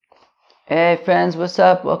Hey friends, what's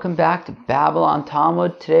up? Welcome back to Babylon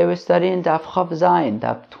Talmud. Today we're studying Daf Chav Zayin,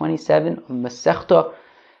 Daf 27 of Masechta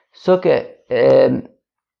Sukkah.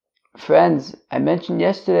 Friends, I mentioned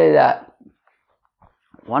yesterday that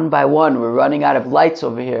one by one we're running out of lights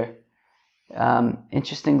over here.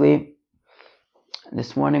 Interestingly,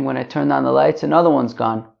 this morning when I turned on the lights, another one's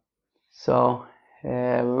gone. So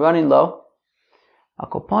we're running low.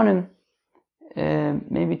 Akoponim.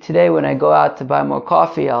 Maybe today when I go out to buy more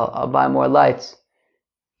coffee, I'll buy more lights.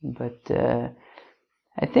 But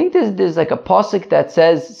I think there's like a pasuk that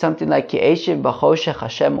says something like Ki'eshiv b'choshech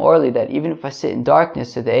Hashem orli, that even if I sit in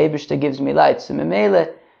darkness, so the Eibishter gives me light. So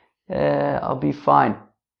memele, I'll be fine.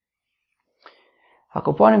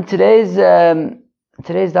 Hakoponim, today's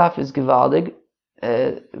daf is gewaldig.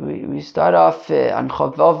 We start off on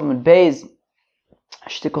Chav Vav and Beis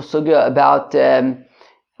shtikol sugya about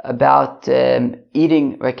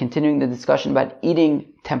eating, right? Continuing the discussion about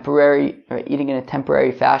eating temporary, or eating in a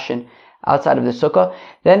temporary fashion outside of the sukkah.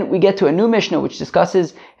 Then we get to a new Mishnah which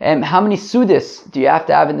discusses how many sudis do you have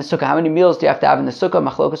to have in the sukkah, how many meals do you have to have in the sukkah,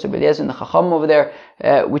 Machlokas Rabbi Eliezer and the Chacham over there,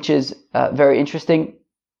 which is very interesting.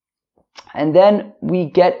 And then we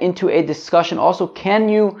get into a discussion also, can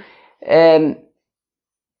you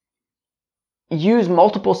use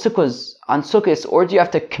multiple sukkahs on sukkahs, or do you have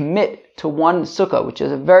to commit to one sukkah, which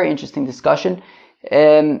is a very interesting discussion.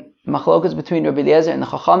 Machlokas between Rabbi Eliezer and the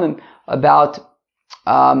Chachamim about,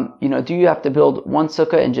 do you have to build one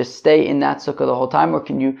sukkah and just stay in that sukkah the whole time, or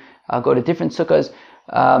can you go to different sukkahs?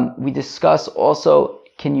 We discuss also,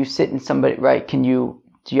 can you sit in somebody, right? Do you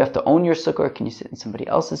have to own your sukkah, or can you sit in somebody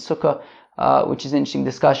else's sukkah? Which is an interesting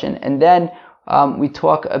discussion. And then we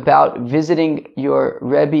talk about visiting your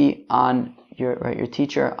Rebbe on your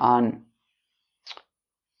teacher on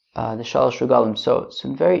the Shalosh Regalim. So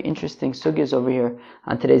some very interesting sugyas over here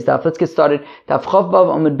on today's daf. Let's get started. Daf Chav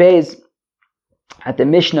Vav Amud Beis at the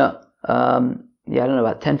Mishnah. I don't know,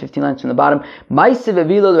 about 10-15 lines from the bottom. Ma'asev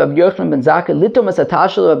Avilo Rabbi Yochanan ben Zakkai Lito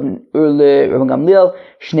Masatashel Rabbi Gamliel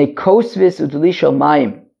Shnei Kosvis Udulishal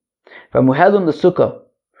Mayim Vamuhelum LeSukkah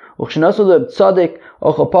Uchshnasu Reb Tzadik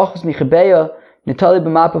Ochel Pachos Michebeya Nitali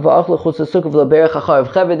B'Mapa V'Achla Chutz LeSukkah V'Laberech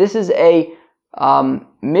Acharav Cheved. This is a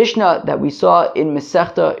Mishnah that we saw in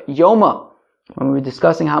Masechta Yoma when we were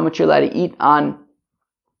discussing how much you're allowed to eat on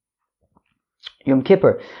Yom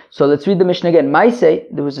Kippur. So let's read the Mishnah again. Maaseh,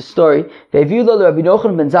 there was a story. So it was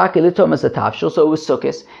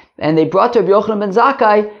Sukkot, and they brought to Rabbi Yochanan ben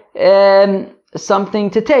Zakkai something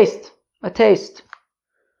to taste, a taste.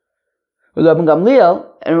 Rabbi Gamliel,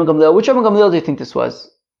 which Rabbi Gamliel do you think this was?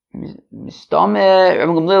 Rabbi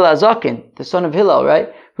Gamliel Azakin, the son of Hillel,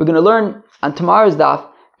 right? We're going to learn on tomorrow's daf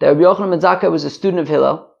that Rabbi Yochanan ben Zakkai was a student of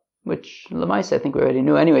Hillel, which Lamaisa I think we already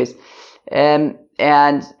knew anyways. And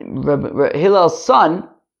Hillel's son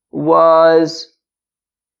was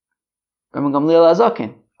Rabbi Gamliel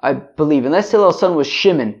Azakin, I believe, unless Hillel's son was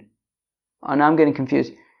Shimon. Oh, now I'm getting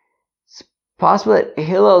confused. It's possible that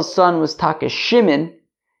Hillel's son was Taka Shimon,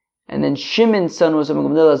 and then Shimon's son was Rabbi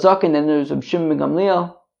Gamliel Azakin, and then there was Rabbi Shimon ben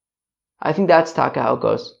Gamliel. I think that's Taka how it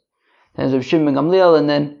goes. Then there's Rabbi Shimon ben Gamliel, and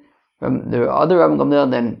then the other Rabbi Gamliel,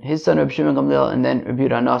 and then his son Rabbi Shimon ben Gamliel, and then Rabbi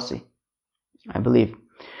Yehuda Nasi, I believe.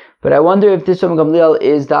 But I wonder if this Rabbi Gamliel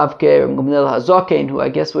is Davke Rabbi Gamliel Hazaken, who I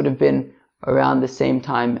guess would have been around the same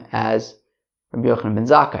time as Rabbi Yochanan ben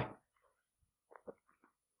Zakkai.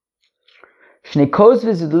 Shnei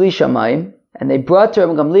Kosvis Udli Shamayim, and they brought to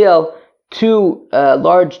Rabbi Gamliel two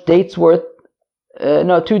dates worth.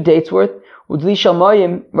 Udli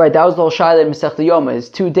Shamayim, right, that was the whole Shaila in Masechta Yoma, is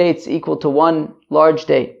 2 dates equal to 1 large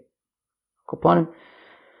date. So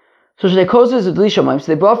they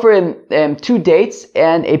brought for him 2 dates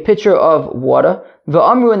and a pitcher of water.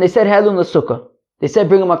 V'amru, and they said, Helum l'sukkah. They said,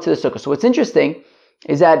 bring him up to the sukkah. So what's interesting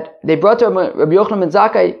is that they brought to Rabbi Yochanan ben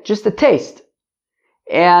Zakkai just a taste.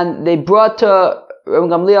 And they brought to Rabbi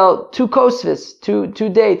Gamliel 2 kosvis, two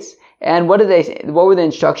dates. And what were the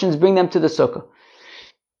instructions? Bring them to the sukkah,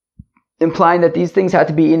 implying that these things had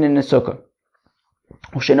to be eaten in a sukkah.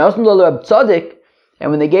 And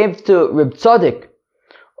when they gave to Reb Tzadik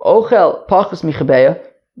Ochel Pachos Michebeya,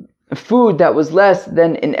 food that was less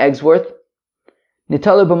than an egg's worth,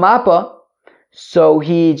 Nitalu B'Mapa, so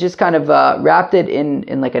he just kind of wrapped it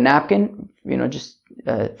in like a napkin, just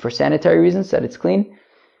for sanitary reasons, so that it's clean.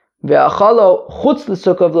 Ve'achalo chutz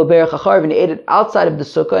l'sukkah v'loberech acharav, and he ate it outside of the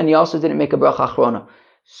sukkah, and he also didn't make a bracha achrona.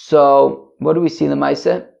 So what do we see in the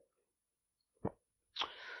Maaseh?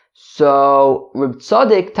 So Reb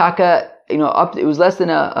Tzadik Taka, it was less than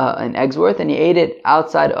an egg's worth, and he ate it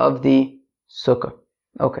outside of the sukkah.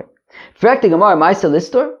 Okay. Fact the Gemara Maaseh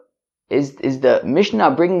Listor is the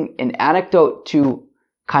Mishnah bringing an anecdote to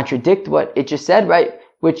contradict what it just said, right?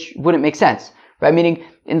 Which wouldn't make sense, right? Meaning,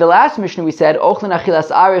 in the last Mishnah we said,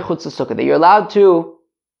 that you're allowed to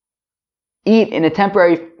eat in a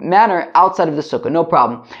temporary manner outside of the sukkah, no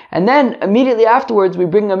problem. And then immediately afterwards we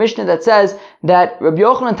bring a Mishnah that says that Rabbi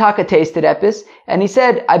Yochanan Taka tasted epis, and he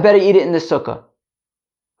said, I better eat it in the sukkah.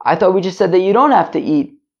 I thought we just said that you don't have to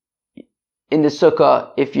eat in the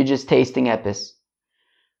sukkah if you're just tasting epis.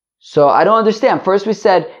 So I don't understand. First we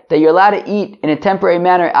said that you're allowed to eat in a temporary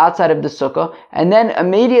manner outside of the sukkah, and then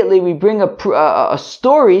immediately we bring a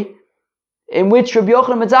story in which Rabbi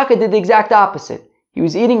Yochanan Matzaka did the exact opposite. He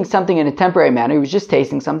was eating something in a temporary manner, he was just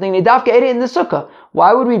tasting something, and he dafka ate it in the sukkah.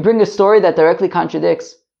 Why would we bring a story that directly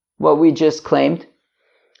contradicts what we just claimed?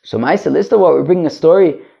 So Ma'aseh Lista, what we're bringing a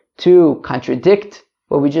story to contradict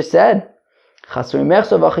what we just said. And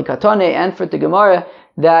for the Gemara,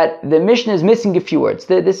 that the Mishnah is missing a few words.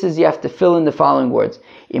 This is, you have to fill in the following words.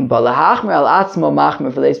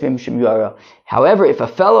 However, if a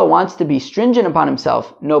fellow wants to be stringent upon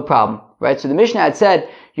himself, no problem. Right? So the Mishnah had said,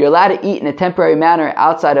 you're allowed to eat in a temporary manner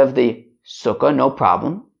outside of the sukkah, no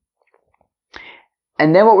problem.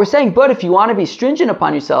 And then what we're saying, but if you want to be stringent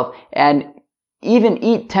upon yourself and even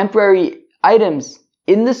eat temporary items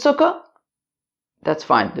in the sukkah, that's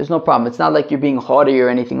fine. There's no problem. It's not like you're being haughty or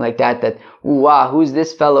anything like that, wow, who's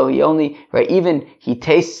this fellow? Even he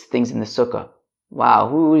tastes things in the sukkah. Wow,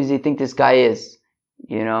 who does he think this guy is?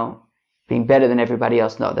 Being better than everybody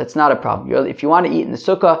else. No, that's not a problem. If you want to eat in the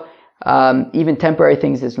sukkah, even temporary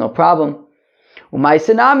things, there's no problem. There's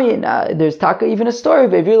even a story.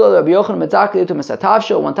 One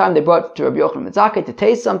time they brought to Rabbi Yochanan Metzakeh to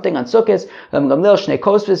taste something on Sukkot.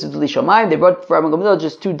 They brought for Rabbi Gamliel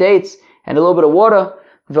just 2 dates and a little bit of water.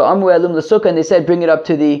 And they said, bring it up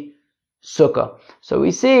to the sukkah. So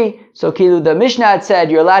we see, the Mishnah had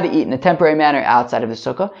said you're allowed to eat in a temporary manner outside of the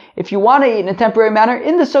sukkah. If you want to eat in a temporary manner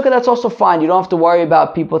in the sukkah, that's also fine. You don't have to worry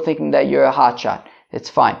about people thinking that you're a hotshot. It's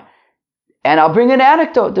fine. And I'll bring an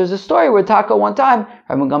anecdote. There's a story where Taka one time,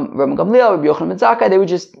 Rabbi Gamliel, Rabbi Yochanan Metzakeh, they were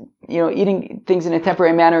just, eating things in a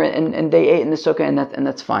temporary manner, and they ate in the sukkah, and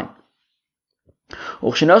that's fine.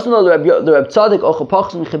 When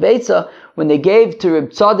they gave to Reb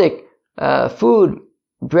Tzadok food,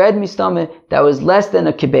 bread mistame, that was less than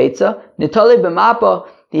a kibetza, nitale b'mapa,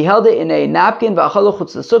 he held it in a napkin, v'achalu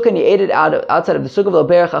chutz l'sukkah, and he ate it outside of the sukkah,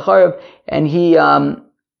 v'alberach acharab, and he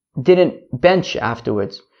didn't bench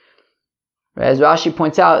afterwards. As Rashi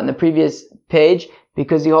points out in the previous page,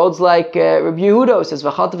 because he holds like Rabbi Yehuda, who says,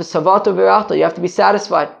 "V'chalta v'savato v'rachta." You have to be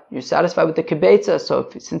satisfied. You're satisfied with the kibetza. So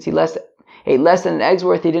since he ate less than an egg's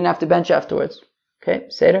worth, he didn't have to bench afterwards. Okay,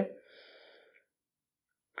 Seder.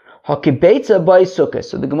 Ha-kibetza by sukkah.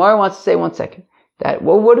 So the Gemara wants to say, one second, that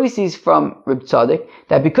what do we see from Reb Tzadok?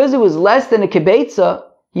 That because it was less than a kibetza,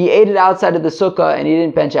 he ate it outside of the sukkah and he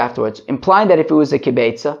didn't bench afterwards, implying that if it was a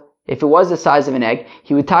kibetza, if it was the size of an egg,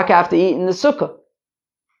 he would have to eat in the sukkah.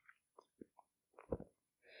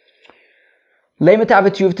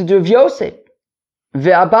 Lematavet you have to do Rav Yosef.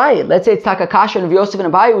 Ve'abai. Let's say it's Takakasha and Rav Yosef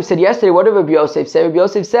and Abai, who said yesterday, what did Rav Yosef say? Rav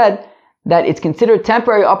Yosef said that it's considered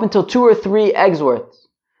temporary up until 2 or 3 eggs worth.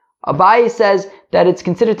 Abai says that it's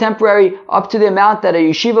considered temporary up to the amount that a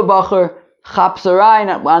yeshiva bacher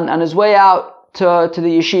chapsarayin on his way out to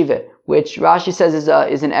the yeshiva, which Rashi says is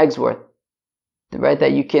an egg's worth. Right,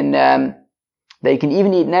 that you can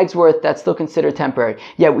even eat an egg's worth, that's still considered temporary.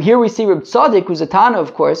 Yeah, here we see Reb Tzadok, who's a Tana,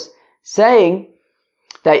 of course, saying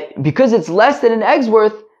that because it's less than an egg's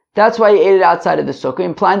worth, that's why he ate it outside of the sukkah,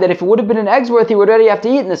 implying that if it would have been an egg's worth, he would already have to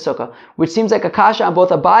eat in the sukkah, which seems like a kasha on both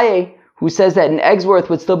Abaye, who says that an egg's worth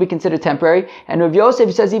would still be considered temporary, and Rav Yosef,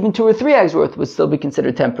 who says even 2 or 3 eggs worth would still be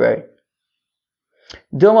considered temporary.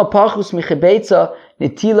 Dilma pachus michebetza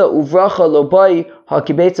netila uvracha lobai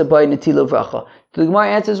hakibetza by netila uvracha. The Gemara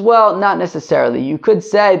answers, well, not necessarily. You could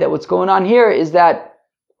say that what's going on here is that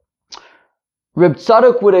Reb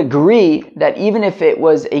Tzadok would agree that even if it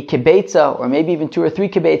was a kibetza, or maybe even 2 or 3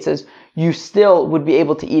 kibetzas, you still would be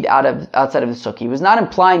able to eat outside of the sukkah. He was not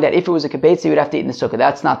implying that if it was a kibetza, you would have to eat in the sukkah.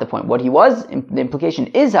 That's not the point. What the implication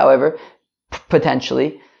is, however,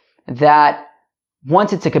 potentially, that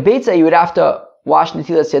once it's a kibetza, you would have to wash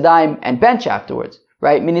netilas yadayim and bench afterwards,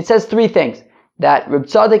 right? I mean, it says 3 things. That Reb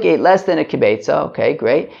Tzadok ate less than a kibetza, okay,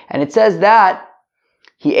 great. And it says that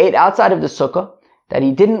he ate outside of the sukkah, that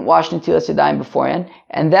he didn't wash netilas yadayim beforehand,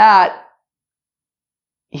 and that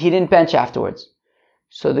he didn't bench afterwards.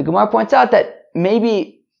 So the Gemara points out that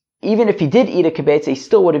maybe even if he did eat a kibetza, he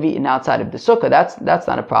still would have eaten outside of the sukkah. That's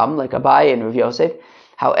not a problem, like Abaye and Rav Yosef.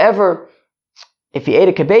 However, if he ate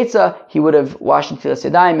a kibetza, he would have washed netilas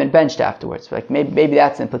yadayim and benched afterwards. Like maybe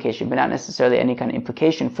that's the implication, but not necessarily any kind of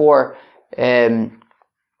implication for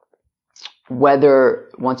whether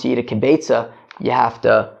once you eat a kibetza, you have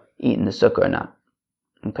to eat in the sukkah or not.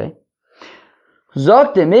 Okay.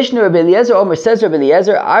 Zok the Mishnah Rabbi Eliezer Omer says Rabbi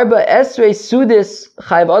Eliezer Arba Esrei Sudis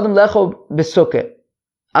Chayv Adam Lecho Besukkah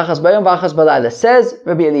Achas Bayom V'Achas Balayla. Says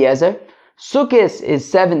Rabbi Eliezer, Sukkah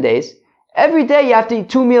is 7 days. Every day you have to eat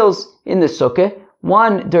 2 meals in the sukkah.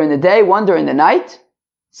 1 during the day, 1 during the night.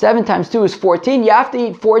 7 times 2 is 14. You have to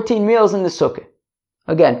eat 14 meals in the sukkah.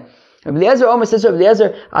 Again, Rabbi Eliezer Omer says Rabbi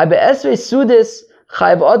Eliezer Arba Esrei Sudis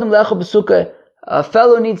Chayv Adam Lecho Besukkah. A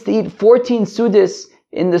fellow needs to eat 14 sudis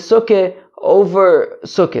in the sukkah over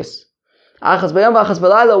sukkahs. Achas bayom v'achas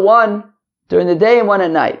balayla, 1 during the day and 1 at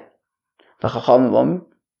night. V'chachamim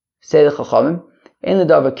say the chachamim in the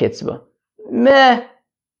davar kitzvah. Meh,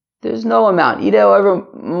 there's no amount. Eat however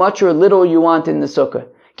much or little you want in the sukkah.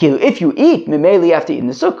 If you eat, memeli you have to eat in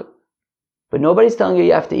the sukkah. But nobody's telling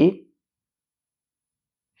you have to eat.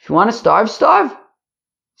 If you want to starve, starve.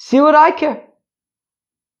 See what I care.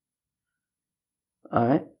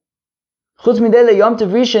 Alright. The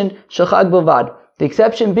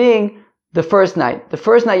exception being the first night. The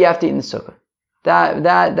first night you have to eat in the sukkah.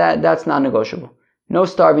 That's non-negotiable. No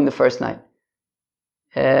starving the first night.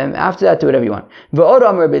 After that, do whatever you want.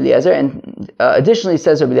 And additionally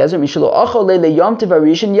says Rabbi Eliezer,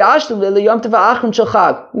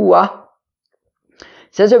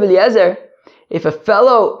 says Rabbi Eliezer, if a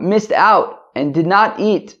fellow missed out and did not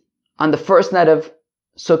eat on the first night of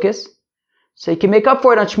Sukkot, so he can make up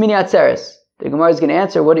for it on Shmini Atzeres. The Gemara is going to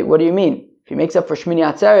answer, what do you mean? If he makes up for Shmini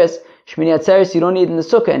Atzeres, you don't eat in the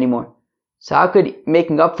sukkah anymore. So how could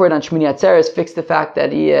making up for it on Shmini Atzeres fix the fact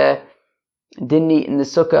that he didn't eat in the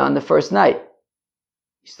sukkah on the first night?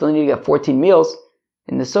 You still need to get 14 meals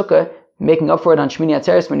in the sukkah. Making up for it on Shmini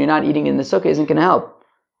Atzeres when you're not eating in the sukkah isn't going to help.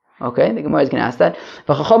 Okay, the Gemara is going to ask that.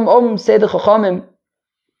 Say the Chachamim,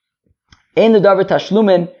 in the davar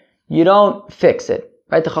tashlumin, you don't fix it.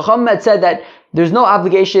 Right, the Chacham had said that there's no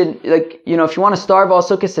obligation, if you want to starve all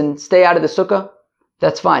sukkahs and stay out of the sukkah,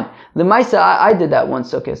 that's fine. The Maisa, I did that one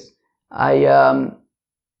sukkahs.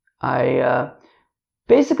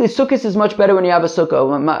 Basically sukkahs is much better when you have a sukkah.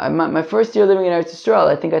 My first year living in Eretz Yisrael,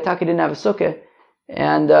 I think Ataki didn't have a sukkah,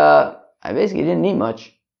 and I basically didn't eat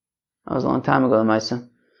much. That was a long time ago, the Maisa.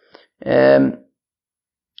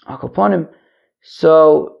 Akoponim.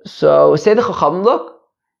 So say the Chacham, look,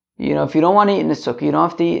 if you don't want to eat in the sukkah, you don't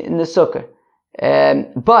have to eat in the sukkah.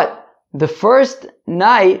 But the first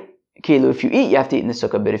night, if you eat, you have to eat in the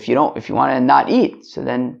sukkah. But if you want to not eat, so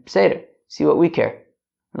then Seder. See what we care.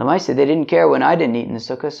 Lamai said they didn't care when I didn't eat in the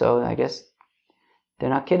sukkah, so I guess they're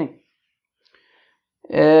not kidding.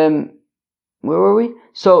 Where were we?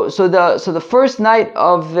 So the first night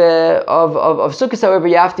of sukkah, however,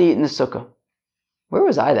 you have to eat in the sukkah. Where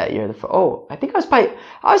was I that year? I think I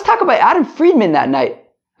was talking about Adam Friedman that night.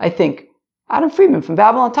 I think Adam Friedman from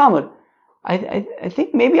Babylon Talmud. I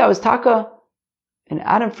think maybe I was taka in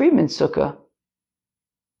Adam Friedman's sukkah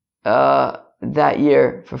that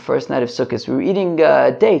year for first night of sukkahs. We were eating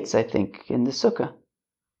dates, I think, in the sukkah.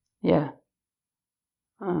 Yeah.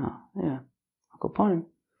 Oh, yeah. Akoponim.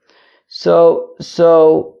 So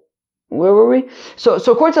where were we? So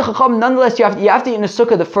according to Chacham, nonetheless, you have to eat in the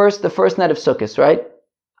sukkah the first night of sukkahs, right?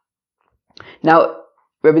 Now,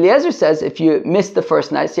 Rabbi Eliezer says if you missed the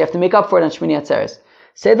first night, so you have to make up for it on Shmini Atzeres.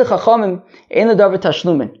 Say the Chachamim in the davar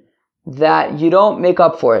tashlumin that you don't make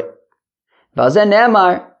up for it.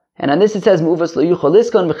 And on this it says Muvas lo yuchal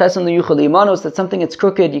liskon v'cheson lo yuchal imanos, that something that's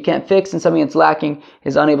crooked you can't fix and something that's lacking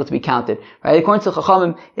is unable to be counted. Right? According to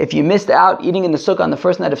Chachamim, if you missed out eating in the sukkah on the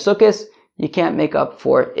first night of Sukkot, you can't make up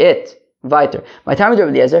for it. Weiter. My time with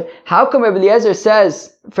Rabbi Eliezer. How come Rabbi Eliezer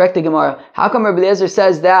says, Frekta Gemara, how come Rabbi Eliezer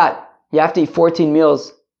says that you have to eat 14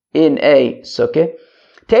 meals in a sukkah?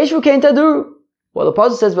 Teishvu kein taduru. Well, the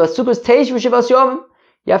Apostle says, "V'sukkos teishvu shivas yomim."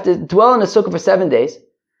 You have to dwell in a sukkah for 7 days.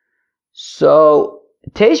 So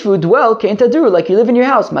teishvu, dwell kein taduru, like you live in your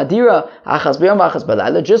house. Madira achas b'yom achas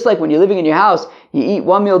b'layla. Just like when you're living in your house, you eat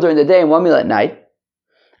 1 meal during the day and 1 meal at night.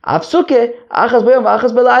 Av sukkah achas b'yom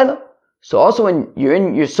achas b'layla. So also when you're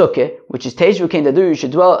in your sukkah, which is teishvu kein taduru,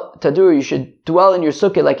 you should dwell in your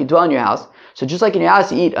sukkah like you dwell in your house. So just like in your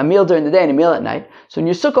house, you eat a meal during the day and a meal at night. So in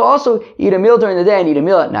your sukkah also, eat a meal during the day and eat a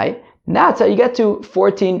meal at night. And that's how you get to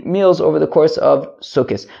 14 meals over the course of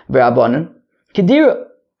Sukkot. V'Rabbanan Kedira.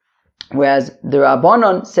 Whereas the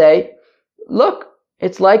Rabbanan say, look,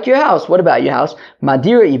 it's like your house. What about your house?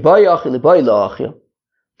 Madira ibay achil ibay lo achil.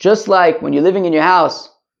 Just like when you're living in your house,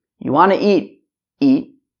 you want to eat.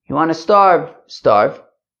 You want to starve.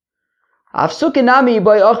 Af sukkah nami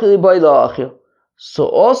ibay achil ibay lo achil. So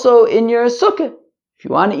also in your sukkah, if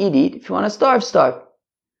you want to eat. If you want to starve.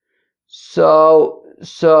 So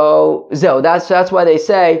that's why they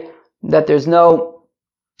say that there's no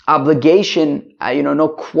obligation, no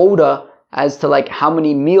quota as to like how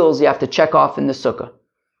many meals you have to check off in the sukkah.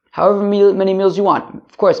 However many meals you want.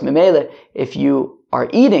 Of course, memele, if you are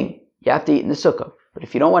eating, you have to eat in the sukkah. But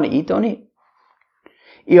if you don't want to eat, don't eat.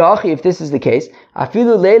 If this is the case,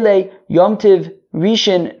 afilu lele yomtiv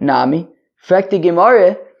rishin nami, frekti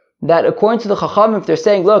gemare, that according to the Chacham, if they're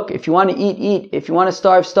saying, look, if you want to eat, eat. If you want to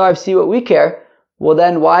starve, starve, see what we care. Well,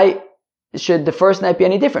 then why should the first night be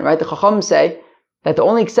any different, right? The Chacham say that the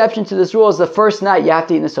only exception to this rule is the first night you have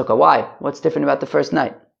to eat in the sukkah. Why? What's different about the first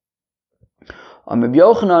night? Rabbi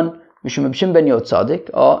Yochanan, Mishum Rabbi Shimon ben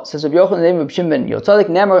Yotzadik, says Rabbi Yochanan, name Rabbi Shimon ben Yotzadik,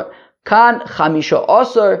 Nemer kan chamisha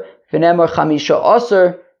osir, v'nemer chamisha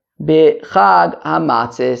osir b'chag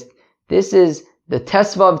hamatzis. This is the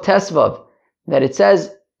Tesvav, that it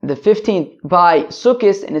says the 15th by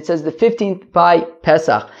Sukkot, and it says the 15th by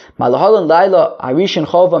Pesach. Malahalan laila arishin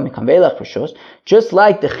chova mikamvelach rishos. Just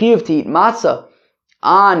like the chiyuv to eat matzah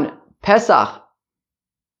on Pesach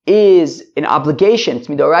is an obligation. It's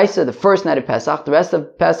midoraisa, the first night of Pesach. The rest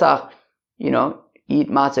of Pesach, eat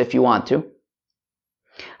matzah if you want to.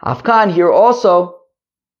 Afkan, here also,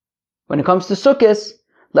 when it comes to Sukkot,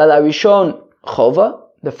 laila rishon chova,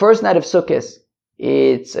 the first night of Sukkot,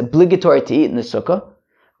 it's obligatory to eat in the sukkah.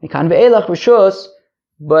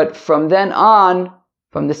 But from then on,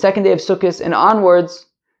 from the second day of Sukkot and onwards,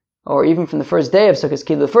 or even from the first day of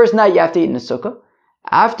Sukkot, the first night you have to eat in the sukkah.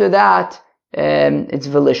 After that, it's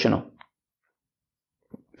volitional.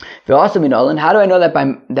 How do I know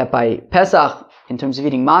that by Pesach, in terms of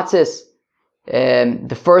eating matzahs,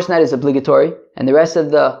 the first night is obligatory and the rest of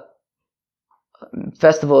the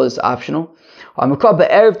festival is optional? That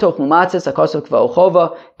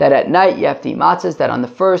at night you have to eat matzahs, that on the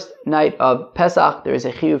first night of Pesach there is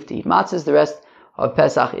a chiyuv to eat matzahs, the rest of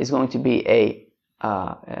Pesach is going to be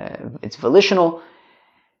it's volitional.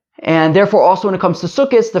 And therefore also when it comes to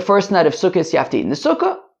Sukkot, the first night of Sukkot you have to eat in the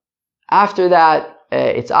sukkah. After that,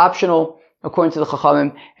 it's optional according to the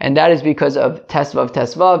Chachamim, and that is because of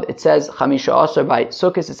Tesvav. It says Chamisha Asar by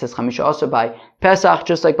Sukkot, it says Chamisha Asar by Pesach,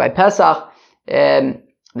 just like by Pesach.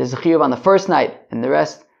 There's a chiyuv on the first night, and the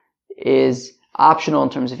rest is optional in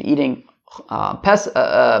terms of eating matzah.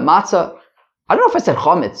 I don't know if I said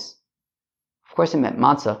chametz. Of course, I meant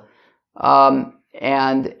matzah.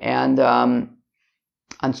 And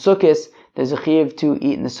on Sukkot, there's a chiyuv to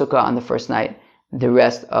eat in the sukkah on the first night. The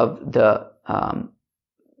rest of the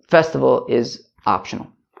festival is optional,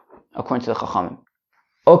 according to the Chachamim.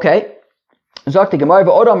 Okay. So now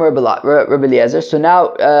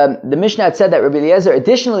the Mishnah had said that Rabbi Eliezer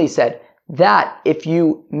additionally said that if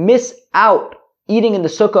you miss out eating in the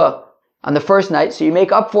sukkah on the first night, so you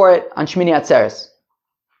make up for it on Shmini Atzeres.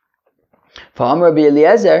 Rabbi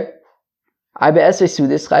Eliezer, I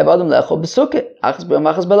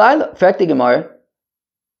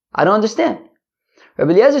don't understand.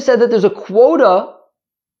 Rabbi Eliezer said that there's a quota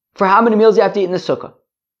for how many meals you have to eat in the sukkah.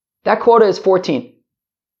 That quota is 14.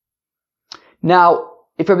 Now,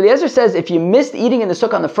 if Rabbi Eliezer says if you missed eating in the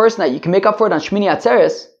sukkah on the first night, you can make up for it on Shmini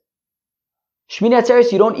Atzeres. Shmini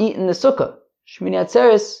Atzeres, you don't eat in the sukkah. Shmini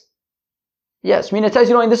Atzeres you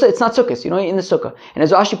don't eat in the sukkah. It's not sukkah. You don't eat in the sukkah. And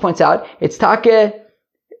as Rashi points out, it's take,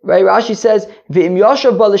 right? Rashi says, V'im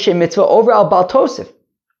yoshav ba l'shem mitzvah over al bal tosif.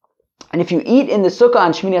 And if you eat in the sukkah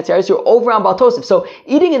on Shmini Atzeres, you're over on bal tosif. So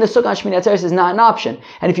eating in the sukkah on Shmini Atzeres is not an option.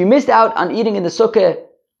 And if you missed out on eating in the sukkah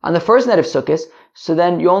on the first night of Sukkot, so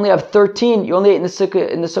then you only have 13, you only ate in the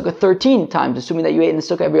sukkah 13 times, assuming that you ate in the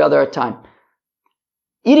sukkah every other time.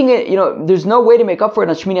 Eating it, there's no way to make up for it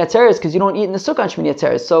on Shmini Atzeres because you don't eat in the sukkah on Shmini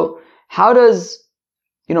Atzeres. So how does,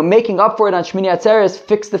 making up for it on Shmini Atzeres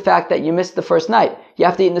fix the fact that you missed the first night? You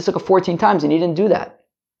have to eat in the sukkah 14 times and you didn't do that.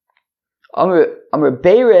 Amr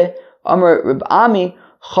Beire, Amr Reb Ami,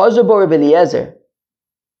 Chazer bo Reb Eliezer.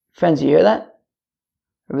 Friends, you hear that?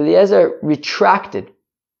 Reb Eliezer retracted.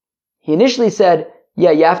 He initially said,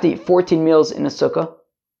 you have to eat 14 meals in a sukkah.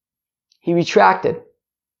 He retracted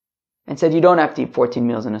and said you don't have to eat 14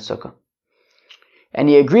 meals in a sukkah. And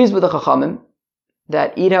he agrees with the Chachamim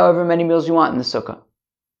that eat however many meals you want in the sukkah.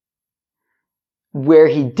 Where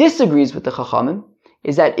he disagrees with the Chachamim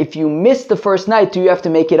is that if you miss the first night, do you have to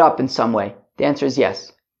make it up in some way? The answer is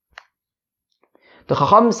yes. The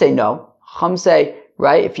Chachamim say no. Chachamim say,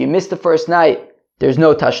 right, if you miss the first night, there's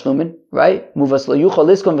no tashlumin, right? Muvas lo yuchal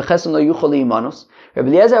liskom v'chesem lo yuchal li'imanos. Rabbi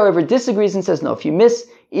Eliezer, however, disagrees and says no. If you miss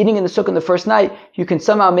eating in the sukkah the first night, you can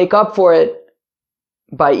somehow make up for it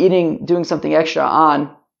by doing something extra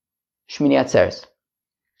on Shmini Atzeres.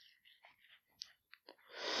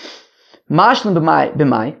 Mashlim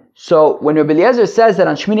b'mai. So when Rabbi Eliezer says that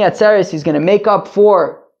on Shmini Atzeres he's going to make up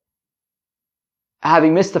for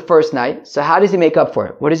having missed the first night, so how does he make up for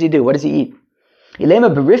it? What does he do? What does he eat?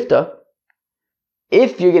 Ilema berifta,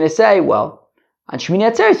 if you're going to say, well, on Shmini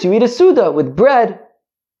Atzeres you eat a Suda with bread,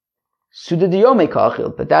 Suda diyome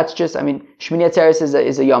kachil, but that's just, Shmini Atzeres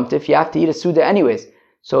is a Yom Tif, you have to eat a Suda anyways.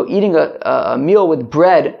 So eating a meal with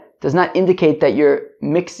bread does not indicate that you're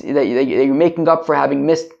making up for having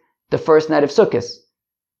missed the first night of Sukkot.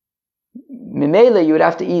 Mimele, you would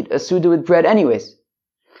have to eat a Suda with bread anyways.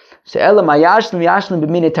 So ela mayashlim yashlim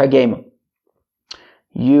b'mine targema.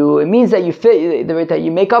 It means that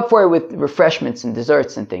you make up for it with refreshments and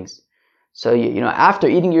desserts and things. So after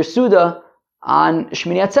eating your Suda on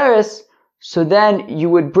Shmini Atzeres, so then you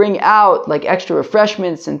would bring out like extra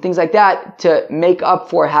refreshments and things like that to make up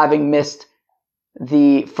for having missed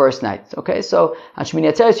the first night. Okay, so on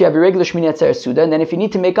Shmini Atzeres you have your regular Shmini Atzeres Suda, and then if you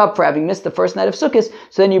need to make up for having missed the first night of Sukkot,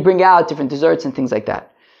 so then you bring out different desserts and things like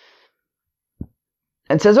that.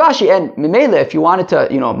 And says Rashi, and Mimele, if you wanted to,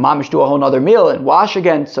 mamish do a whole other meal and wash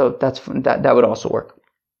again, so that would also work.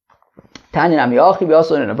 Tanya Namiyachi, we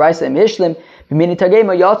also in a Brisa in Mishlim, B'mini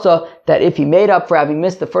Targema Yotza, that if he made up for having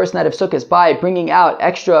missed the first night of Sukkot by bringing out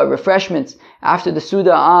extra refreshments after the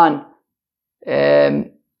Suda on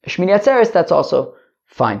Shmini Atzeres, that's also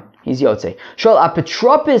fine. He's Yotze. Shol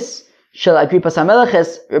Apetropis Shel Agrippas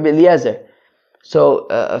HaMeleches Rabbi Eliezer. So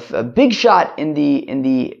a big shot in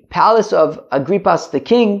the palace of Agrippas the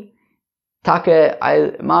king, Take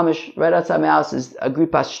Mamish, right outside my house is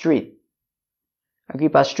Agrippas Street.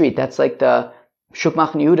 Agrippas Street, that's like the Shuk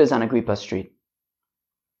Machne Yehuda's on Agrippas Street.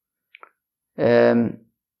 Yeah,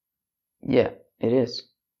 it is.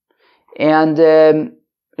 And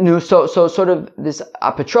so sort of this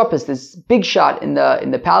Apetropis, this big shot in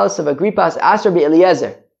the palace of Agrippas, asked Rabbi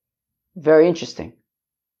Eliezer. Very interesting.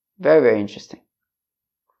 Very, very interesting.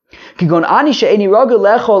 So I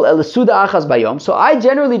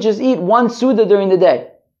generally just eat one Suda during the day.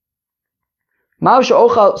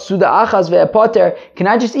 Can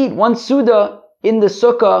I just eat one Suda in the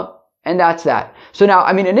Sukkah and that's that? So now,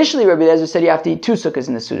 initially Rabbi Eliezer said you have to eat two Sukkahs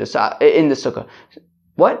in the Sukkah.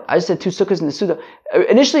 What? I just said two Sukkahs in the Sukkah.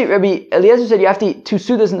 Initially Rabbi Eliezer said you have to eat two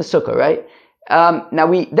Sudas in the Sukkah, right?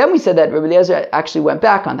 Then we said that Rabbi Eliezer actually went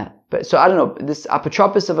back on that. But so I don't know, this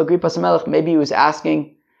Apotropos of Agrippas HaMelech, maybe he was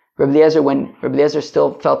asking Rabbi Eliezer when Rabbi Eliezer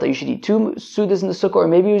still felt that you should eat two Sudas in the Sukkah, or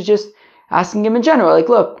maybe he was just asking him in general, like,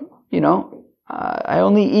 look, I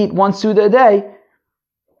only eat one Suda a day,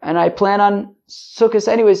 and I plan on Sukkot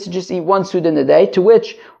anyways to just eat one Suda in a day, to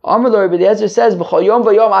which Amar lo Rabbi Eliezer says, B'chol yom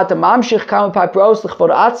v'yom ata mamshich kama papros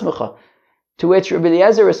l'chvod atzmecha. To which Rabbi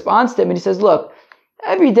Eliezer responds to him and he says, look,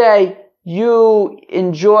 every day you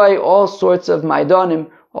enjoy all sorts of maidanim,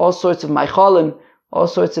 all sorts of maichalim, all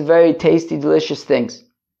sorts of very tasty, delicious things.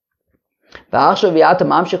 What, and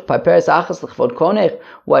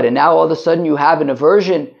now all of a sudden you have an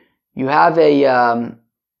aversion, you have a,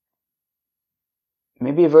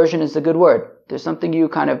 maybe aversion is a good word. There's something you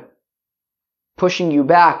kind of pushing you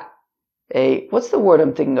back. What's the word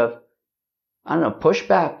I'm thinking of? I don't know,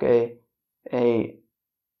 pushback,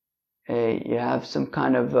 you have some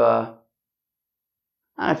kind of,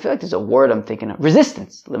 I feel like there's a word I'm thinking of.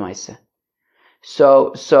 Resistance, lemaisa.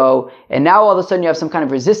 So, and now all of a sudden you have some kind of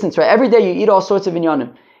resistance, right? Every day you eat all sorts of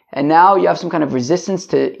inyanim. And now you have some kind of resistance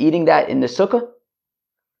to eating that in the sukkah.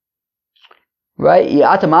 Right?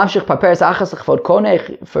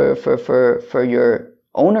 For your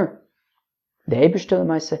owner. The Hebishter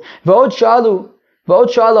lemaisa. V'od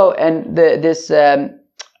shalu, and this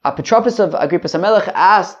Apotropos of Agrippas HaMelech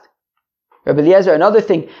asked Rabbi Eliezer another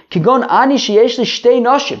thing. Kigon ani sheyesh li shtei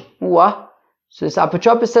noshim. What? So this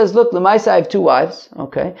Apotropos says, look, Lemaisa, I have two wives.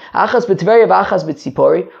 Okay. Achas b'Tveria v'achas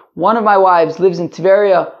b'Tzipori. One of my wives lives in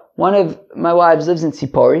Tveria. One of my wives lives in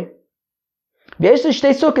Tzipori. V'yesh li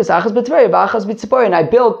shtei sukkos. Achas b'Tveria v'achas b'Tzipori. And I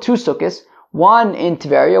built two sukkos. One in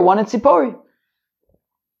Tveria, one in Tzipori.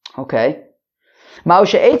 Okay. Ma'u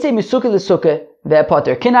she'etzei misukkah l'sukkah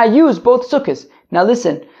ve'poter. Can I use both sukkos? Now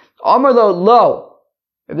listen. Amar lo.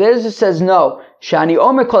 Rabbi Eliezer says no. Shani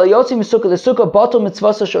Omer kol yotzi misukah l'sukkah batul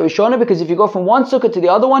mitzvasa shorishona, because if you go from one sukkah to the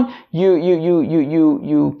other one,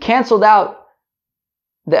 you canceled out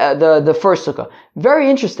the first sukkah. Very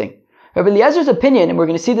interesting. Rabbi Eliezer's opinion, and we're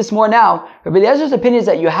going to see this more now. Rabbi Eliezer's opinion is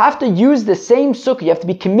that you have to use the same sukkah. You have to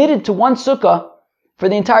be committed to one sukkah for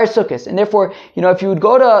the entire sukkahs, and therefore, if you would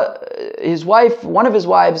go to his wife, one of his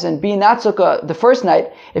wives, and be in that sukkah the first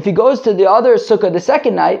night, if he goes to the other sukkah the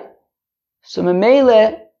second night, so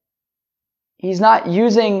Memele, he's not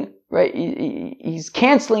using, right, he's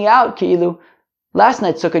canceling out Ki'ilu last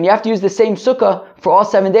night's sukkah, and you have to use the same sukkah for all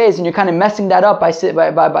 7 days, and you're kind of messing that up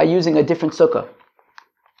by using a different sukkah.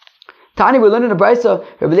 Tani, we're learning a brayso.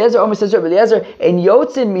 Rabbi Eliezer Omer says, Rabbi Eliezer, in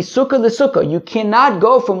yotzin misukkah l'sukkah, you cannot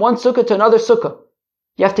go from one sukkah to another sukkah.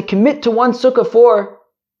 You have to commit to one sukkah for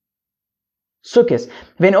sukkahs.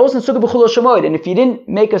 And if you didn't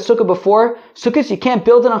make a sukkah before sukkahs, you can't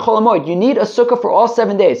build it on Chol HaMoed. You need a sukkah for all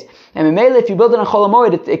 7 days. And if you build it on Chol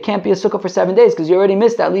HaMoed, it can't be a sukkah for 7 days because you already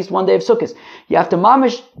missed at least 1 day of sukkahs. You have to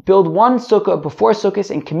mamish build one sukkah before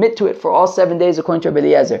sukkahs and commit to it for all 7 days according to Rabbi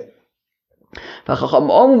Eliezer.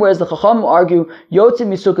 Whereas the Chacham argue, Yotzim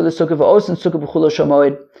misukkah l'sukkah v'osin sukkah b'chul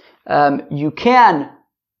shamoed. You can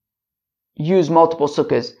use multiple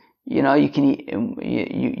sukkahs. You know, you can,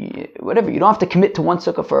 whatever. You don't have to commit to one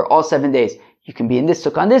sukkah for all 7 days. You can be in this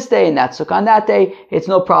sukkah on this day and that sukkah on that day. It's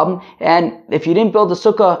no problem. And if you didn't build a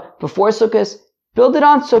sukkah before sukkahs, build it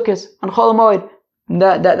on sukkahs, on Chol HaMoed.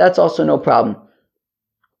 That's also no problem.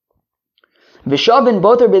 V'shavin,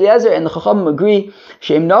 both Rabbi Eliezer and the Chachamim agree,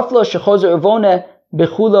 she'im naflo shechozer uvona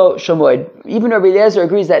bechulo shamoed. Even Rabbi Eliezer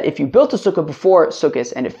agrees that if you built a sukkah before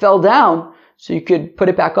sukkahs and it fell down, so you could put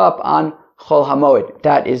it back up on Chol HaMoed.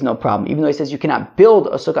 That is no problem. Even though he says you cannot build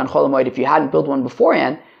a sukkah on Chol HaMoed if you hadn't built one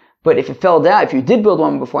beforehand, but if it fell down, if you did build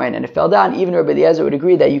one beforehand and it fell down, even Rabbi Eliezer would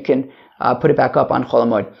agree that you can put it back up on Chol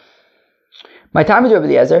HaMoed. My time with Rabbi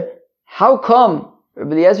Eliezer, how come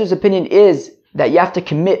Rabbi Eliezer's opinion is that you have to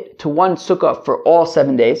commit to one sukkah for all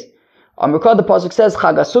 7 days? On record, the pasuk says,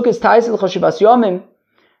 Chag HaSukkos ta'aseh l'choshivas yomim.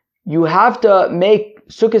 You have to make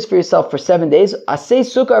sukkahs for yourself for 7 days. Asay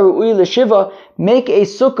sukkah ru'ui l'shiva. Make a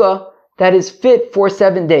sukkah that is fit for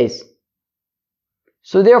 7 days.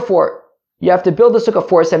 So therefore, you have to build a sukkah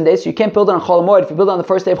for 7 days. So you can't build it on Chol HaMoed. If you build it on the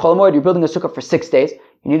first day of Chol HaMoed, you're building a sukkah for 6 days.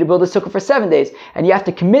 You need to build a sukkah for 7 days. And you have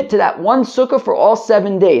to commit to that one sukkah for all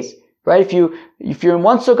 7 days. Right? If you're in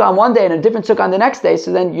one sukkah on one day and a different sukkah on the next day,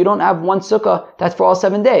 so then you don't have one sukkah that's for all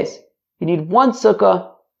 7 days. You need one sukkah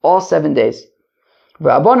all 7 days. The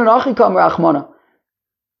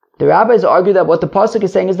rabbis argue that what the pasuk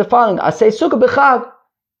is saying is the following: Asay sukkah b'chag.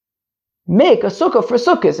 Make a sukkah for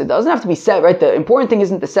sukkahs. It doesn't have to be set, right? The important thing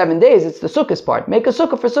isn't the 7 days, it's the sukkahs part. Make a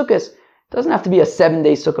sukkah for sukkahs. It doesn't have to be a 7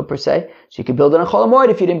 day sukkah per se. So you could build it on Chol HaMoed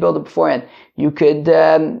if you didn't build it beforehand. You could,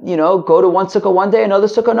 go to one sukkah one day, another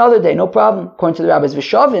sukkah another day. No problem, according to the rabbis.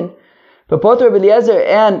 V'shavin, but both Rabbi Eliezer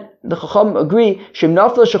and the Chacham agree, Shem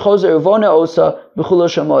nafla shechozer uvona osa b'chulo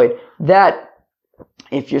shamoed. That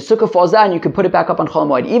if your sukkah falls down, you can put it back up on Chol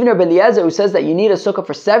HaMoed. Even Rabbi Eliezer, who says that you need a sukkah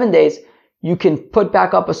for 7 days, you can put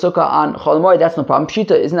back up a sukkah on Chol HaMoed. That's no problem.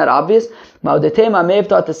 Pshita, isn't that obvious? Ma'odetema may have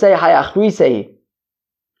thought to say, hayachri sei.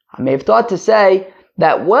 I may have thought to say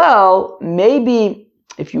that, well, maybe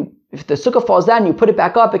if the sukkah falls down, you put it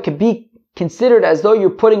back up, it could be considered as though you're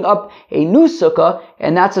putting up a new sukkah,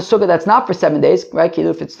 and that's a sukkah that's not for 7 days, right?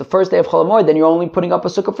 If it's the first day of Chol HaMoed, then you're only putting up a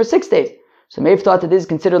sukkah for 6 days. So may have thought that this is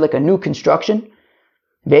considered like a new construction,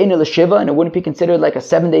 ve'ena l'shiva, and it wouldn't be considered like a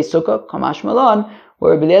 7 day sukkah, kamash malon. What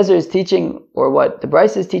Rabbi Eliezer is teaching, or what the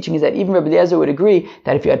Brisa is teaching, is that even Rabbi Eliezer would agree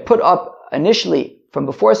that if you had put up initially from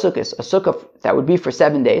before sukkahs a sukkah that would be for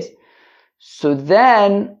 7 days, so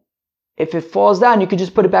then if it falls down, you could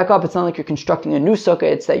just put it back up. It's not like you're constructing a new sukkah.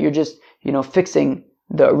 It's that you're just, fixing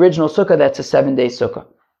the original sukkah that's a 7 day sukkah.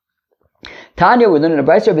 Tanya, we're learning a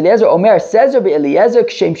Brisa. Rabbi Eliezer Omer says, Rabbi Eliezer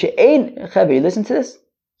kshem she'ein chavi. Listen to this.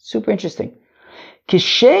 Super interesting.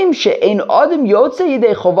 Kishem she'ein adam yotze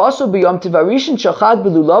yidei chovaso b'yom tivarishin shachad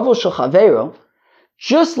b'lulavo shachavero.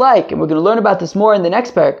 Just like, and we're going to learn about this more in the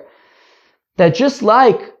next parak, that just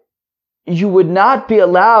like you would not be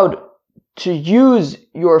allowed to use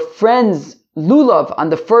your friend's lulav on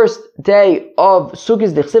the first day of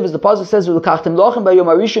Sukkot D'chsiv, as the pasuk says, "Ulekachtem lochem b'yom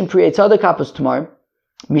harishon pri etzadok kapos tomorrow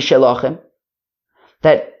mishelochem,"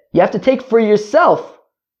 that you have to take for yourself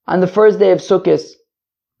on the first day of Sukkot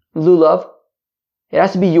lulav. It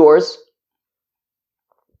has to be yours,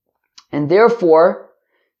 and therefore,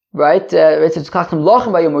 right? It's "Ulekachtem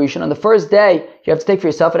lochem b'yom harishon." On the first day, you have to take for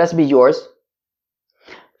yourself. It has to be yours.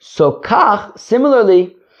 So kach,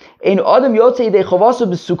 similarly, a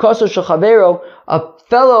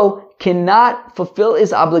fellow cannot fulfill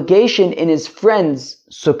his obligation in his friend's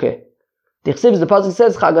sukkah. The pasuk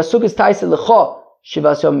says,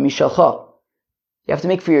 you have to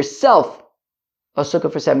make for yourself a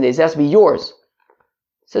sukkah for 7 days. It has to be yours.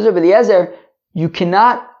 Says Rabbi Eliezer, you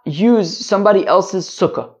cannot use somebody else's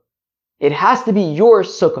sukkah. It has to be your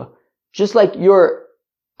sukkah. Just like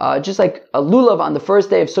a lulav on the first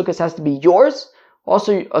day of Sukkot has to be yours.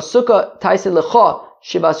 Also, a sukkah taiseh lecha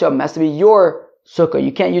shivas yom has to be your sukkah.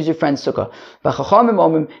 You can't use your friend's sukkah. V'chachamim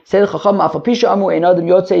omim say the chacham afal pisha amu ein adam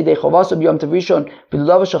yotzei yidei chovaso b'yom tov rishon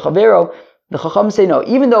b'lulav shechavero. The Chacham say no.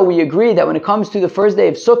 Even though we agree that when it comes to the first day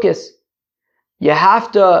of Sukkot, you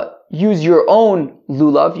have to use your own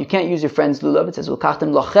lulav. You can't use your friend's lulav. It says,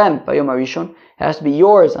 "Ulkachtem lachem bayom harishon." It has to be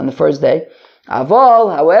yours on the first day.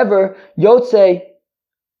 Aval, however, Yotze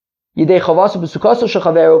Yidei chavasu b'sukaso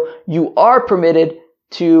shechaveru, you are permitted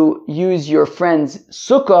to use your friend's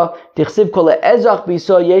sukkah. Tichsiv kol ezach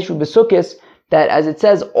b'yisrael yeshu b'sukkis. That, as it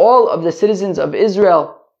says, all of the citizens of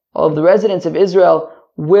Israel, all of the residents of Israel,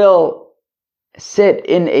 will sit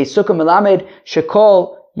in a sukkah melamed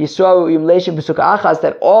shekol Yisrael yimleisha b'sukkah achas.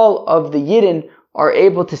 That all of the Yidden are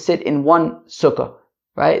able to sit in one sukkah.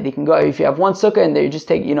 Right? They can go, if you have one sukkah and they just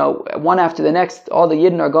take, one after the next, all the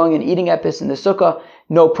Yidden are going and eating epis in the sukkah,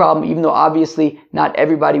 no problem, even though obviously not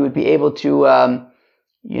everybody would be able to,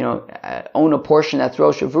 own a portion that's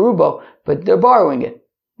Rosh Verubo, but they're borrowing it.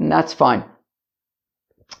 And that's fine.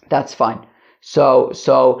 That's fine. So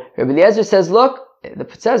Rabbi Eliezer says, look,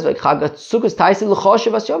 it says, like, it has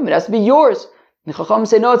to be yours. The Chacham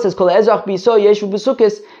say, no, it says,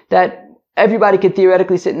 that everybody could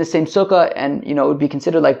theoretically sit in the same sukkah and, it would be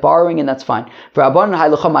considered like borrowing, and that's fine.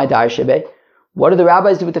 What do the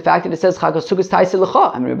rabbis do with the fact that it says Chag HaSukkos Taisei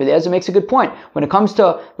L'cha? I mean, Rabbi Eliezer makes a good point. When it comes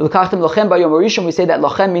to L'kachtem Lachem Bayom Harishon, we say that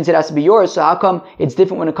Lachem means it has to be yours. So how come it's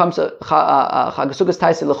different when it comes to Chag HaSukkos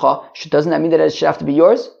Taisei L'cha? Doesn't that mean that it should have to be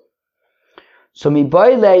yours? So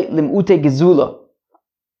Mibayle Lim'ute Gezula.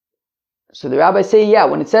 So the rabbis say, yeah,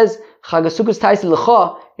 when it says Chag HaSukkos Taisei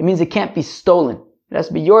L'cha, it means it can't be stolen. It has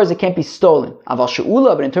to be yours, it can't be stolen. Aval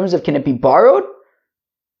She'ula, but in terms of can it be borrowed?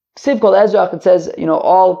 Ksiv Kol Ezrach, it says,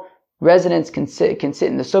 all residents can sit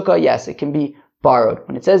in the sukkah. Yes, it can be borrowed.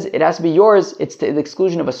 When it says it has to be yours, it's to the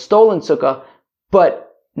exclusion of a stolen sukkah,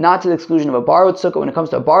 but not to the exclusion of a borrowed sukkah. When it comes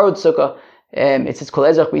to a borrowed sukkah, it says kol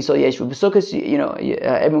ezach b'yisrael yeshu b'sukkos.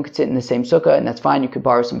 Everyone could sit in the same sukkah, and that's fine. You could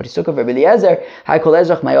borrow somebody's sukkah. Rabbi Eliezer, hay kol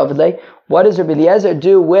ezach ma'yovedlei. What does Rabbi Eliezer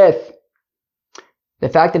do with the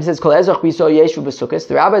fact that it says kol ezach b'yisrael yeshu b'sukkos?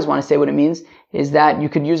 The rabbis want to say what it means is that you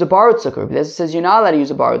could use a borrowed sukkah. Rabbi Eliezer says you're not allowed to use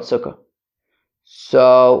a borrowed sukkah.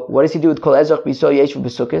 So, what does he do with kol ezach b'yisrael yeshu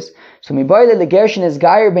b'sukkos? So, mibayle legershin is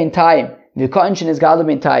gayer ben tayim, v'ka'anshin is gala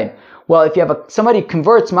ben tayim. Well, if you have somebody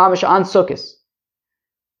converts mamash on sukkos.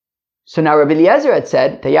 So now Rabbi Eliezer had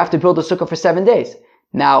said that you have to build a sukkah for 7 days.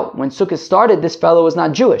 Now, when sukkah started, this fellow was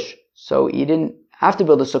not Jewish, so he didn't have to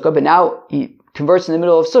build a sukkah, but now he converts in the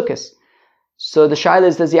middle of sukkos. So the shaila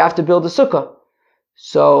is, does he have to build a sukkah?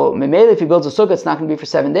 So, memele, if he builds a sukkah, it's not going to be for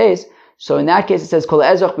 7 days. So in that case, it says, Kol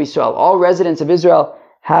ezach b'Yisrael. All residents of Israel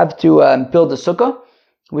have to build a sukkah,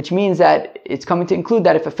 which means that it's coming to include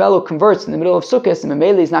that if a fellow converts in the middle of sukkahs, and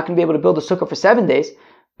Mameli is not going to be able to build a sukkah for 7 days,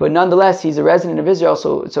 but nonetheless, he's a resident of Israel,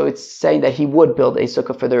 so it's saying that he would build a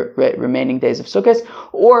sukkah for the remaining days of sukkahs.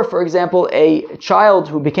 Or, for example, a child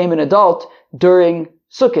who became an adult during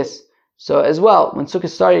sukkahs. So as well, when sukkah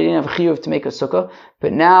started, he didn't have a chiyuv to make a sukkah,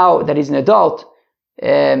 but now that he's an adult,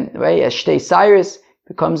 right, as Shtei Cyrus,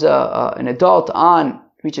 becomes an adult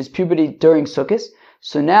reaches puberty during Sukkot.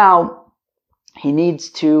 So now he needs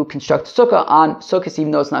to construct a sukkah on Sukkot,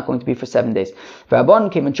 even though it's not going to be for 7 days. And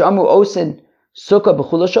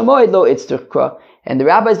the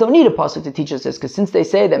rabbis don't need a pasuk to teach us this, because since they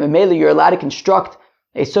say that memela you're allowed to construct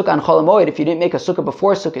a sukkah on Chol HaMoed, if you didn't make a sukkah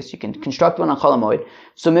before Sukkot, you can construct one on Chol HaMoed.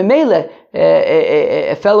 So memela,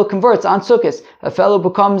 a fellow converts on Sukkot, a fellow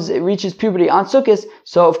reaches puberty on Sukkot,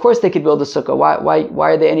 so of course they could build a sukkah.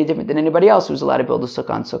 Why are they any different than anybody else who's allowed to build a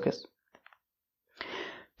sukkah on Sukkot?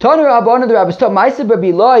 Tanu Rabbanan, the rabbis taught, Ma'aseh Rabbi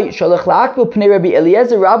Eloi, Shalach La'akbil Pnei Rabbi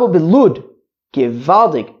Eliezer Rabbo Belud,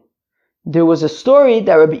 Givaldig. There was a story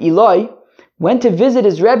that Rabbi Eloi went to visit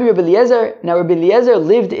his Rabbi Eliezer. Now Rabbi Eliezer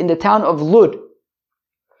lived in the town of Lud.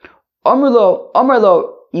 Amarlo,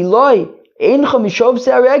 Eloi, Eincha Mishov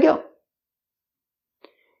Se'aregel.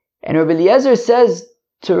 And Rabbi Eliezer says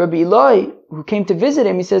to Rabbi Eloi, who came to visit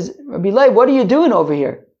him, he says, Rabbi Eloi, what are you doing over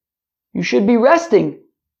here? You should be resting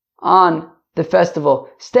on the festival.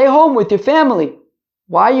 Stay home with your family.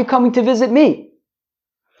 Why are you coming to visit me?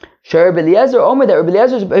 Rabbi Eliezer Omer, that Rabbi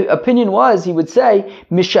Eliezer's opinion was, he would say,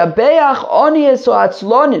 Mishabeach onies o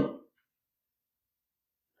atzlonin.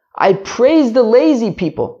 I praise the lazy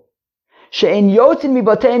people. She'en yotin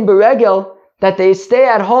mibatein beregel, that they stay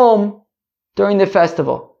at home during the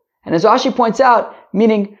festival. And as Rashi points out,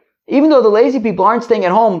 meaning, even though the lazy people aren't staying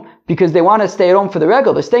at home because they want to stay at home for the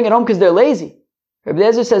regel, they're staying at home because they're lazy. Rabbi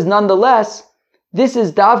Eliezer says, nonetheless, this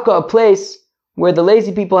is davka, a place where the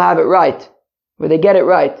lazy people have it right, where they get it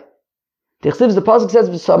right. The pasuk says,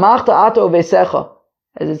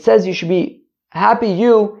 as it says, you should be happy,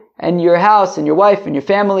 you and your house and your wife and your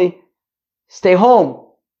family, stay home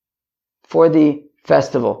for the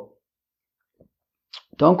festival.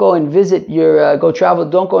 Don't go and visit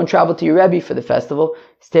don't go and travel to your Rebbe for the festival.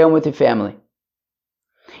 Stay home with your family.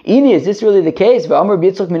 Ini, is this really the case? But one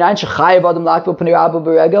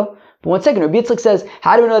second, Rabbi Yitzchak says,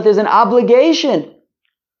 how do we know that there's an obligation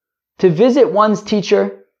to visit one's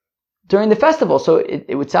teacher during the festival? So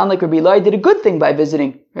it would sound like Rabbi Eli did a good thing by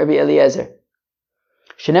visiting Rabbi Eliezer.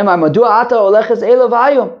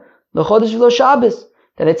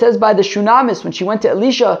 That it says by the Shunamis, when she went to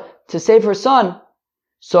Elisha to save her son,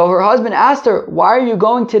 so her husband asked her, why are you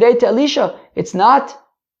going today to Elisha? It's not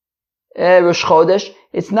Rosh Chodesh,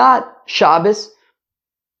 it's not Shabbos,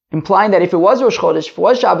 implying that if it was Rosh Chodesh, if it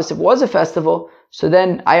was Shabbos, if it was a festival, so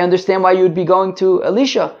then I understand why you would be going to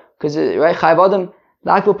Elisha, because right, Chayv Adam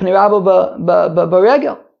Lakbo Pnei Rabbo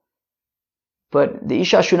Baregel. But the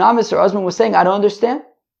Isha Shunamis, her husband, was saying, I don't understand.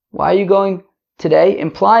 Why are you going today?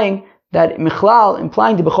 Implying that Michlal,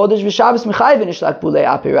 implying the B'chodesh v'Shabbos Michayv Nishlak Bulei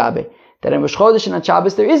Api Rabbi. That in Rosh Chodesh and on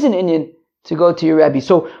Shabbos there is an Inyan to go to your Rebbe.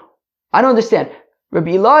 So I don't understand.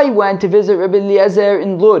 Rabbi Eli went to visit Rabbi Eliezer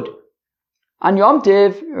in Lud. On Yom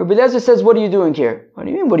Tiv, Rabbi Eliezer says, what are you doing here? What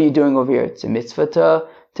do you mean, what are you doing over here? It's a mitzvah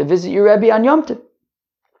to visit your Rebbe on Yom Tiv.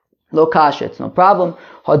 Lo kasha, it's no problem.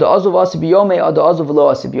 It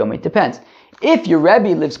depends. If your Rebbe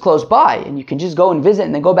lives close by and you can just go and visit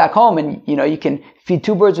and then go back home and you can feed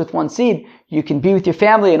two birds with one seed, you can be with your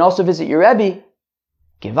family and also visit your Rebbe,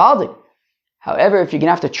 Givaldik. However, if you're going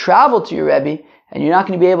to have to travel to your Rebbe and you're not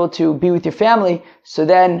going to be able to be with your family, so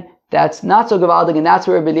then that's not so Givaldik, and that's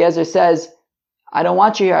where Rabbi Eliezer says, I don't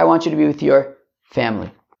want you here, I want you to be with your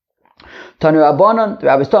family. Tanu Rabbanon, the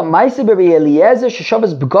rabbis taught, Ma'aseh Rabbi Eliezer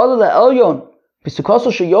sheshavas b'gadol la'elyon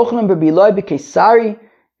b'sukoso sheyochanan Rabbi Eloi b'Keisari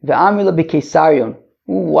ve'amrila b'Keisarion.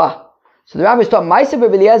 So the rabbis taught Ma'aseh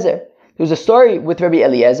Rabbi Eliezer. There was a story with Rabbi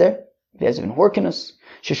Eliezer ben Horkinus,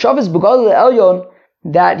 sheshavas b'gadol la'elyon,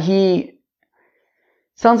 that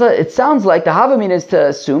it sounds like the Havamina is to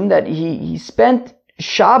assume that he spent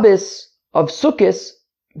Shabbos of Sukkos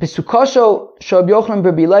b'Sukosho shel Yochanan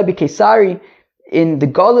Rabbi Eloi b'Keisari, in the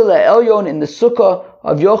Galil Elyon, in the Sukkah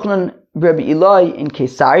of Yochanan Rabbi Eloi in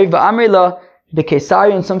Keisari, v'amrila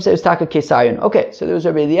b'Keisarion. Some say it was Taka Keisarion. Okay, so there was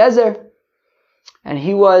Rabbi Eliezer, and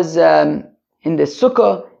he was in the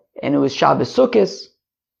Sukkah, and it was Shabbos Sukkos.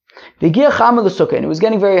 V'giach Chamer l'Sukkah, and it was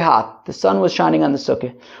getting very hot. The sun was shining on the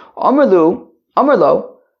Sukkah. Amarlo,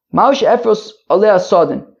 Maush Efros Oleh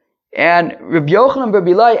Asodin. And Rabbi Yochanan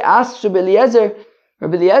Rabbi Eloi asked Rabbi Eliezer,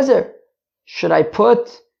 should I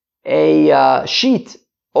put a sheet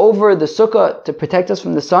over the sukkah to protect us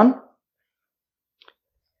from the sun?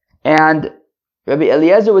 And Rabbi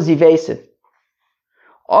Eliezer was evasive.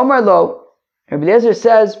 Omar lo, Rabbi Eliezer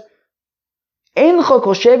says, completely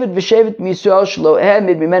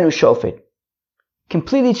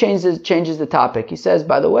changes the topic. He says,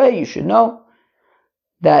 by the way, you should know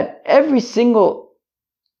that every single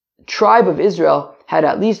tribe of Israel had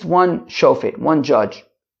at least one shofet, one judge.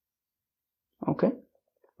 Okay?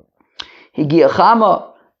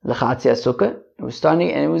 Higiachama lechatzia sukkah. It was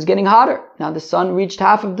starting and it was getting hotter. Now the sun reached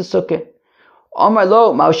half of the sukkah. Omar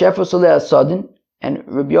lo ma'ushefo soleh asodin. And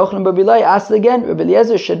Rabbi Yochanan Rabbi Eloi asked again, Rabbi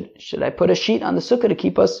Eliezer, should I put a sheet on the sukkah to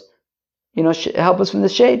keep us, help us from the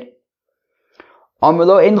shade? Omar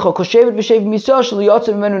lo eincho koshevet v'shevet misol shelo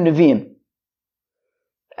yotzev mimenu neviim.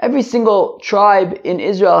 Every single tribe in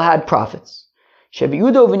Israel had prophets. Shevi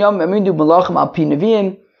Yehuda v'Binyamin amidu malachim al pi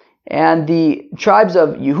neviim. And the tribes of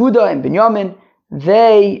Yehuda and Binyamin,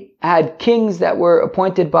 they had kings that were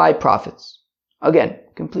appointed by prophets. Again,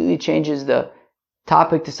 completely changes the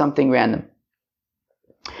topic to something random.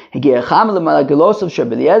 And then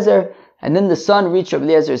the sun reached Rabbi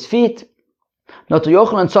Eliezer's feet. And Rabbi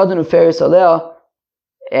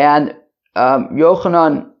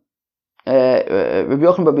Yochanan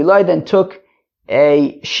Rabbi Eloi then took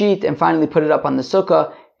a sheet and finally put it up on the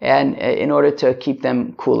sukkah, and in order to keep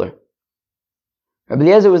them cooler. Rabbi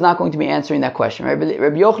Eliezer was not going to be answering that question. Rabbi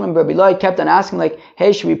Yochanan Rabbi Eloi kept on asking,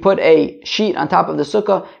 hey, should we put a sheet on top of the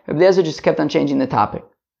sukkah? Rabbi Eliezer just kept on changing the topic.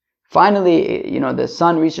 Finally, the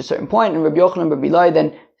sun reached a certain point, and Rabbi Yochanan Rabbi Eloi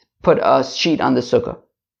then put a sheet on the sukkah.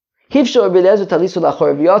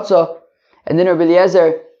 And then Rabbi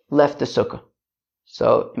Eliezer left the sukkah.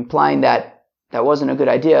 So, implying that wasn't a good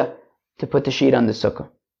idea to put the sheet on the sukkah.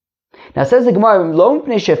 Now says the Gemara,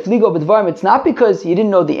 it's not because he didn't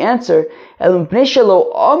know the answer. And this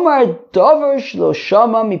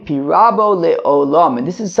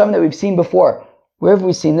is something that we've seen before. Where have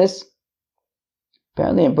we seen this?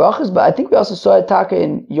 Apparently in Brachas, but I think we also saw it Taka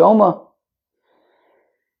in Yoma.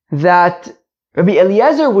 That Rabbi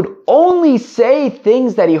Eliezer would only say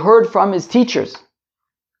things that he heard from his teachers.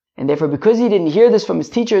 And therefore, because he didn't hear this from his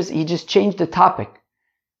teachers, he just changed the topic.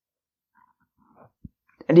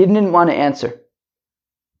 And he didn't want to answer.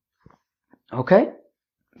 Okay,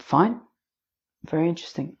 fine. Very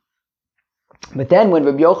interesting. But then when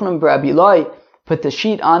Rabbi Yochanan and Rabbi Eloi put the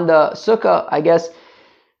sheet on the sukkah, I guess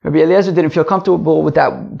Rabbi Eliezer didn't feel comfortable with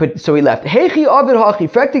that, but so he left. Heichi Avid Hachi,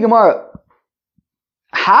 Frekti Gemara.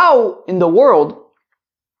 How in the world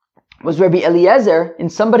was Rabbi Eliezer in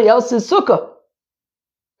somebody else's sukkah?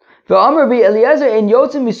 V'amar Rabbi Eliezer ein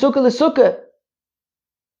yotzim misukkah l'sukkah.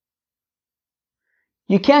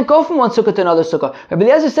 You can't go from one sukkah to another sukkah. Rabbi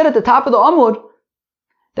Eliezer said at the top of the Amud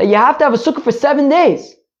that you have to have a sukkah for 7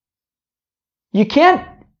 days. You can't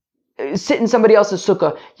sit in somebody else's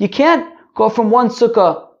sukkah. You can't go from one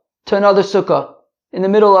sukkah to another sukkah in the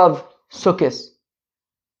middle of sukkahs.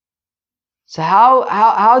 So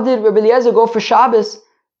how did Rabbi Eliezer go for Shabbos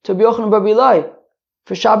to Rabbi Yochanan and Rabbi Eloi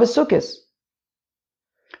for Shabbos sukkahs?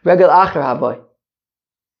 Regel acher havoy.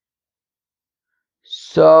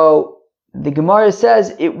 So the Gemara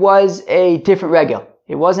says it was a different regel.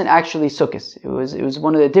 It wasn't actually sukkahs. It was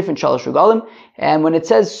one of the different shalosh regalim. And when it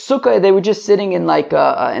says sukkah, they were just sitting in like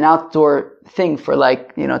an outdoor thing for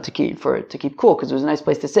like, to keep cool, because it was a nice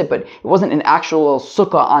place to sit. But it wasn't an actual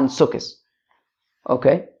sukkah on sukkahs.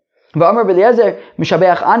 Okay. But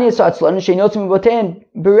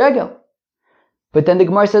then the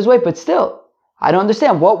Gemara says, wait, but still, I don't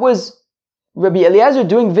understand. What was Rabbi Eliezer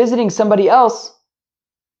doing visiting somebody else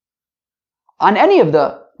on any of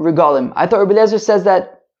the regalim? I thought Rabbi Eliezer says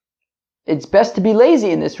that it's best to be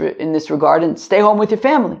lazy in this regard and stay home with your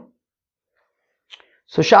family.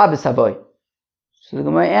 So Shabbos havoy. So the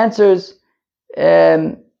Gemara answers,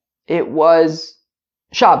 it was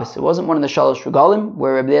Shabbos. It wasn't one of the shalosh regalim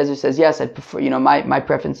where Rabbi Eliezer says, yes, I prefer, my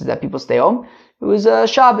preference is that people stay home. It was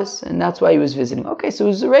Shabbos, and that's why he was visiting. Okay, so it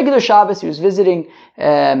was a regular Shabbos. He was visiting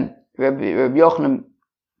Rabbi Yochanan,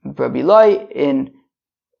 Rabbi Eloi in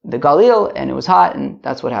the Galil, and it was hot, and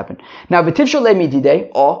that's what happened. Now, but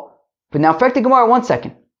now, fact the Gemara, 1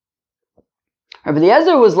 second. Rabbi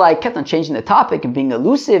Eliezer was kept on changing the topic and being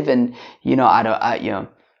elusive, and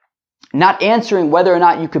not answering whether or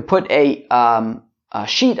not you could put a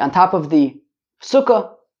sheet on top of the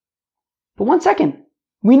sukkah. But 1 second.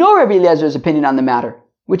 We know Rabbi Eliezer's opinion on the matter,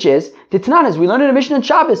 which is, the Tananas, we learned in a Mishnah in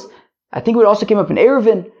Shabbos. I think it also came up in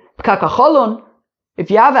Eruvin, P'kakacholon.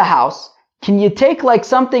 If you have a house, can you take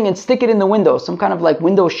something and stick it in the window? Some kind of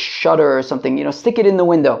window shutter or something, stick it in the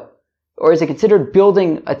window. Or is it considered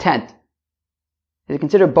building a tent? Is it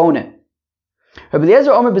considered bonet? Rabbi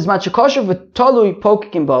Eliezer Omer Bizman Shekosher V'tolui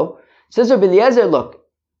Pokikim Bo. Says Rabbi Eliezer, look,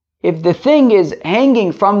 if the thing is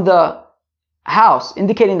hanging from the house,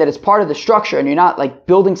 indicating that it's part of the structure and you're not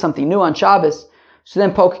building something new on Shabbos, so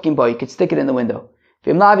then pokikim bo, you could stick it in the window.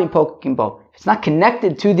 If it's not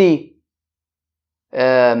connected to the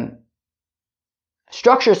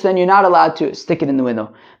structure, so then you're not allowed to stick it in the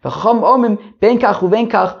window. Whereas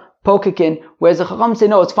the Chacham say,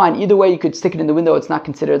 no, it's fine. Either way, you could stick it in the window. It's not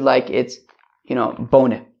considered it's,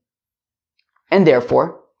 boneh. And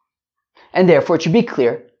therefore, it should be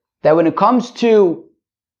clear that when it comes to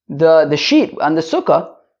the sheet on the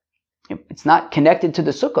sukkah, it's not connected to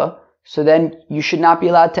the sukkah, so then you should not be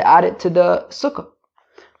allowed to add it to the sukkah.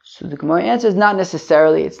 So the Gemara answers, not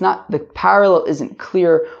necessarily. It's not, the parallel isn't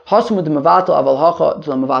clear. Maybe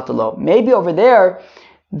over there,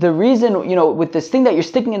 the reason, with this thing that you're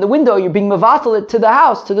sticking in the window, you're being mevatel it to the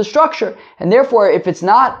house, to the structure. And therefore, if it's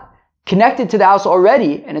not connected to the house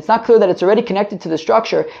already, and it's not clear that it's already connected to the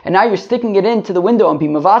structure, and now you're sticking it into the window and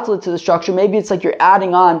being mevatel it to the structure, maybe it's you're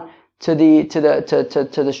adding on to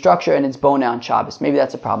the structure, and it's bone on Shabbos. Maybe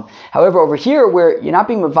that's a problem. However, over here, where you're not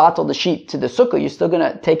being mevatel the sheet to the sukkah, you're still going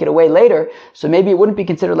to take it away later, so maybe it wouldn't be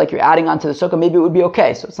considered you're adding on to the sukkah. Maybe it would be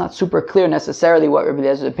okay. So it's not super clear necessarily what Rabbi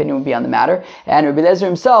Eliezer's opinion would be on the matter. And Rabbi Eliezer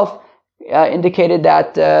himself indicated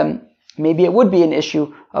that maybe it would be an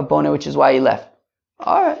issue of bona, which is why he left.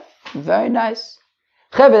 All right, very nice.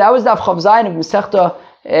 That was Daf Chav Zayin of Masechta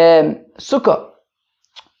Sukkah.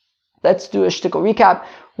 Let's do a shtickle recap.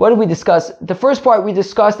 What did we discuss? The first part, we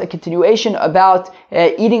discussed a continuation about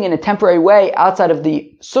eating in a temporary way outside of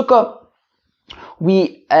the sukkah.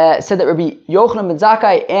 We said that Rabbi Yochanan ben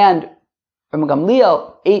Zakkai and Rabbi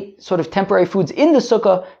Gamliel ate sort of temporary foods in the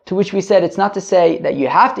sukkah, to which we said it's not to say that you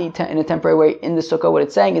have to eat in a temporary way in the sukkah. What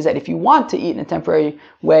it's saying is that if you want to eat in a temporary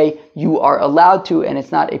way, you are allowed to, and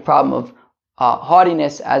it's not a problem of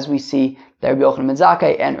haughtiness, as we see that Rabbi Yochanan ben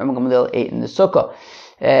Zakkai and Rabbi Gamliel ate in the sukkah.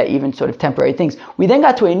 Even sort of temporary things. We then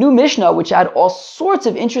got to a new Mishnah which had all sorts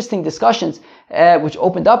of interesting discussions, which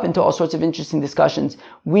opened up into all sorts of interesting discussions.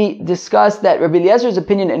 We discussed that Rabbi Eliezer's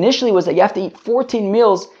opinion initially was that you have to eat 14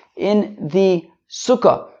 meals in the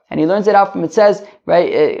sukkah. And he learns it out from, it says,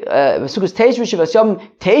 right, you have to settle in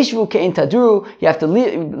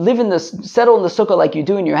the sukkah like you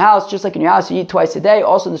do in your house. Just like in your house, you eat twice a day.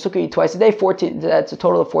 Also in the sukkah, you eat twice a day. 14, that's a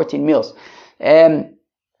total of 14 meals. Now,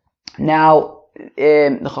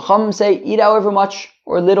 the Chachamim say, eat however much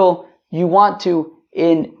or little you want to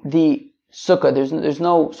in the sukkah. There's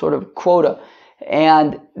no sort of quota.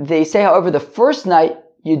 And they say, however, the first night,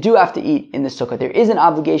 you do have to eat in the sukkah. There is an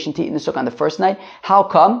obligation to eat in the sukkah on the first night. How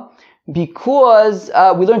come? Because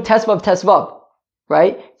we learn Tesvav,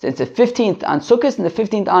 right? So it's the 15th on Sukkot and the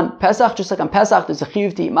 15th on Pesach. Just like on Pesach, there's a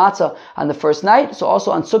chiyuv to eat matzah on the first night. So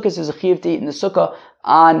also on Sukkot, there's a chiyuv to eat in the sukkah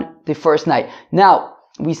on the first night. Now,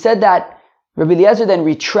 we said that Rabbi Eliezer then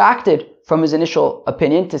retracted from his initial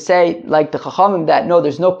opinion to say, like the Chachamim, that no,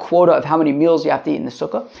 there's no quota of how many meals you have to eat in the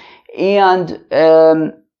sukkah.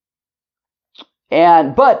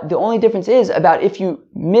 But the only difference is about if you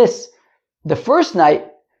miss the first night,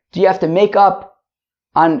 do you have to make up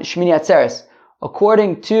on Shmini Atzeres?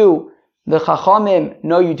 According to the Chachamim,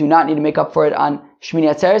 no, you do not need to make up for it on Shmini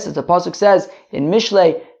Atzeres. As the pasuk says in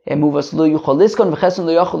Mishlei,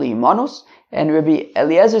 and Rabbi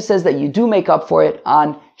Eliezer says that you do make up for it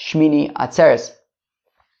on Shmini Atzeres.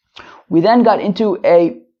 We then got into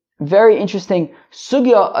a very interesting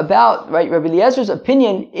sugya about, right, Rabbi Eliezer's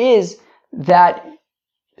opinion is that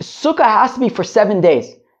sukkah has to be for 7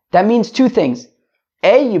 days. That means two things.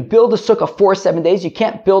 A, you build a sukkah for 7 days. You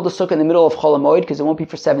can't build a sukkah in the middle of Chol HaMoed because it won't be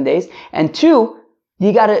for 7 days. And two,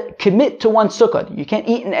 you gotta commit to one sukkah. You can't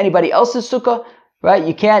eat in anybody else's sukkah, right?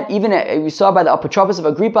 You can't, even, we saw by the Apotropos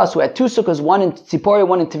of Agrippas who had two sukkahs, one in Tziporia,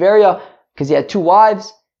 one in Tiberia, because he had two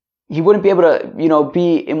wives. He wouldn't be able to,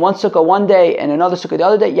 be in one sukkah one day and another sukkah the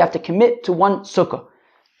other day. You have to commit to one sukkah.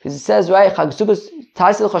 Because it says, right, Chag Sukkos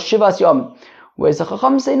Ta'aseh Lecha Shivas Yom. Whereas the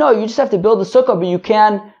Chacham say, no, you just have to build a sukkah, but you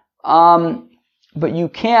can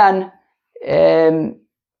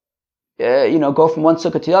go from one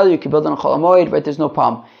sukkah to the other. You can build on a Chol HaMoed, right? There's no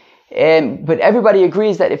problem. But everybody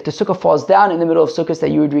agrees that if the sukkah falls down in the middle of sukkahs,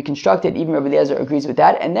 that you would reconstruct it. Even Rabbi Eliezer agrees with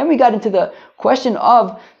that. And then we got into the question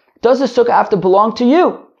of, does the sukkah have to belong to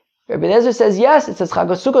you? Rabbi Eliezer says yes. It says Chag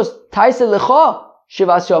Sukkos Ta'aseh Lecha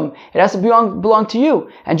Shivas Yom. It has to belong to you.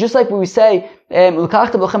 And just like when we say,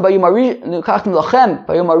 L'kachtem lachem bayom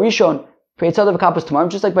harishon,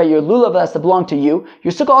 just like by your lulav, it has to belong to you.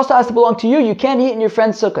 Your sukkah also has to belong to you. You can't eat in your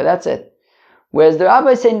friend's sukkah. That's it. Whereas the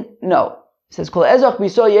rabbis say no. It says Kol ezach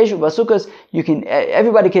b'yisrael yeshu b'sukkos. You can,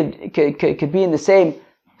 everybody could be in the same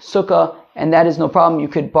sukkah, and that is no problem. You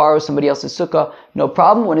could borrow somebody else's sukkah, no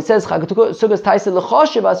problem. When it says Chag Sukkos Ta'aseh Lecha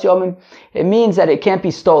Shivas Yomim, it means that it can't be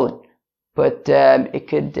stolen, but it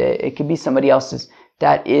could be somebody else's.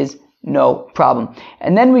 That is no problem.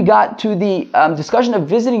 And then we got to the discussion of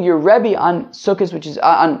visiting your Rebbe on Sukkot, which is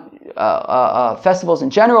on festivals in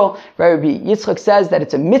general. Rabbi Yitzchak says that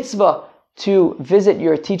it's a mitzvah to visit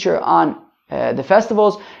your teacher on the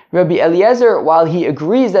festivals. Rabbi Eliezer, while he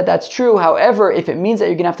agrees that that's true, however, if it means that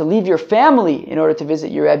you're going to have to leave your family in order to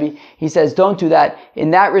visit your Rebbe, he says don't do that. In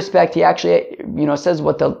that respect, he actually, says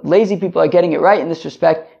what the lazy people are getting it right in this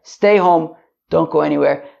respect. Stay home, don't go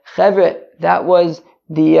anywhere. Chevre, that was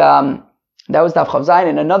Daf Chav Zayin.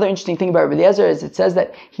 And another interesting thing about Rabbi Eliezer is it says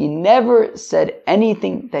that he never said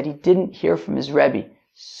anything that he didn't hear from his Rebbe.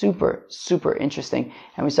 Super, super interesting.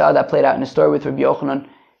 And we saw how that played out in a story with Rabbi Yochanan,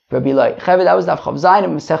 Rabbi Eloi. That was Daf Chav Zayin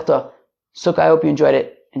and Masechta Sukkah. I hope you enjoyed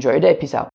it. Enjoy your day. Peace out.